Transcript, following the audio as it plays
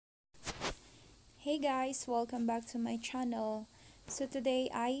Hey guys, welcome back to my channel. So today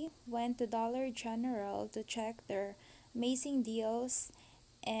I went to Dollar General to check their amazing deals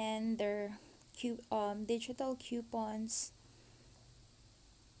and their digital coupons.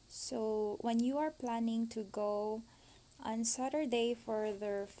 So when you are planning to go on Saturday for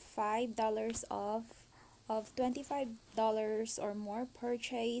their $5 off of $25 or more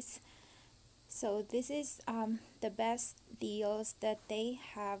purchase, so this is the best deals that they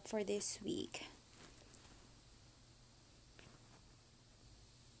have for this week.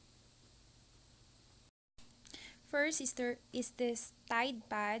 First is this Tide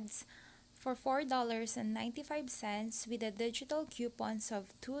Pads for $4.95 with a digital coupons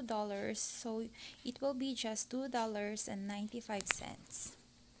of $2, so it will be just $2.95.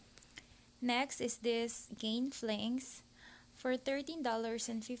 Next is this Gain Flings for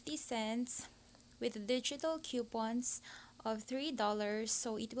 $13.50 with digital coupons of $3,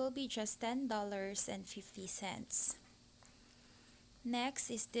 so it will be just $10.50. Next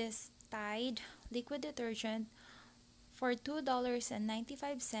is this Tide liquid detergent for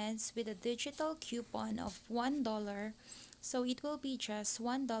 $2.95 with a digital coupon of $1, so it will be just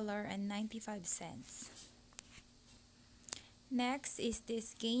 $1.95. Next is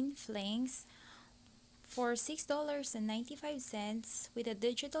this Gain Flings for $6.95 with a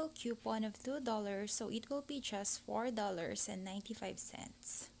digital coupon of $2, so it will be just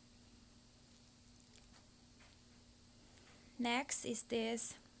 $4.95. Next is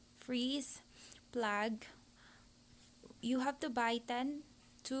this Freeze Plug. You have to buy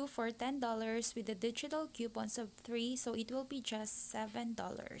 2 for $10 with the digital coupons of 3, so it will be just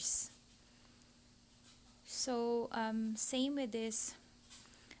 $7. So same with this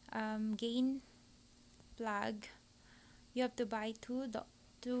Gain Plug. You have to buy two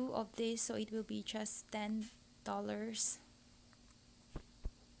of this, so it will be just $10.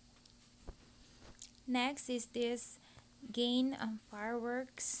 Next is this Gain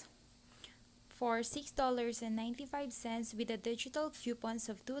Fireworks for $6.95 with the digital coupons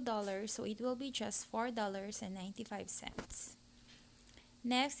of $2, so it will be just $4.95.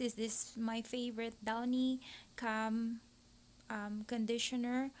 Next is this my favorite Downy Cam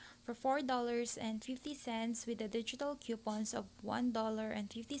conditioner for $4.50 with the digital coupons of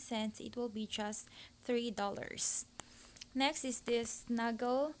 $1.50. It will be just $3. Next is this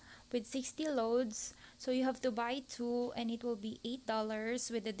Snuggle with 60 loads, so you have to buy 2 and it will be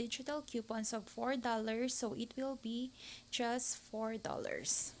 $8 with the digital coupons of $4, so it will be just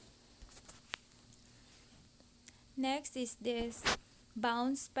 $4. Next is this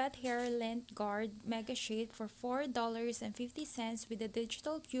Bounce Pet Hair Lint Guard Mega Sheet for $4.50 with a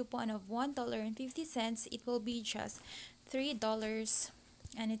digital coupon of $1.50. It will be just $3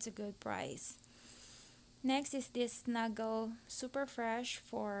 and it's a good price. Next is this Snuggle Super Fresh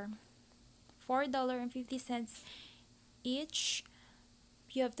for $4.50 each.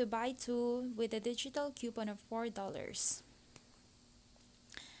 You have to buy 2 with a digital coupon of $4.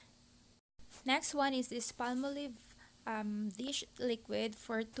 Next one is this Palmolive dish liquid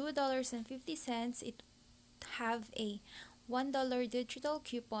for $2.50. It have a $1 digital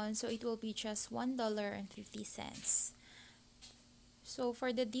coupon, so it will be just $1.50. So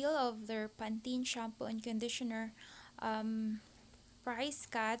for the deal of their Pantene shampoo and conditioner, price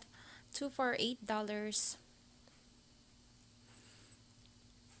cut 2 for $8.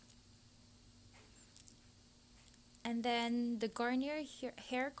 And then the Garnier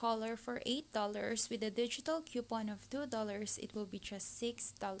hair color for $8 with a digital coupon of $2, it will be just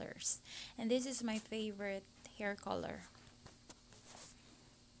 $6. And this is my favorite hair color.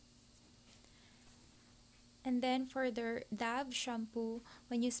 And then for their Dove shampoo,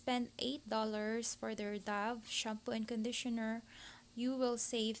 when you spend $8 for their Dove shampoo and conditioner, you will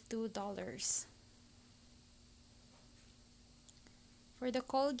save $2. For the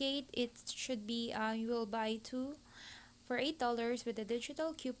Colgate, it should be you will buy 2 for $8 with the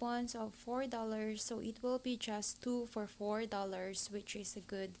digital coupons of $4, so it will be just 2 for $4, which is a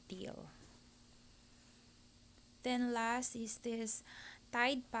good deal. Then last is this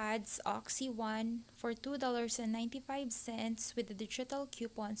Tide Pads Oxy 1 for $2.95 with the digital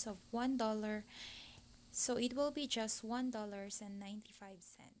coupons of $1, so it will be just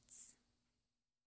 $1.95.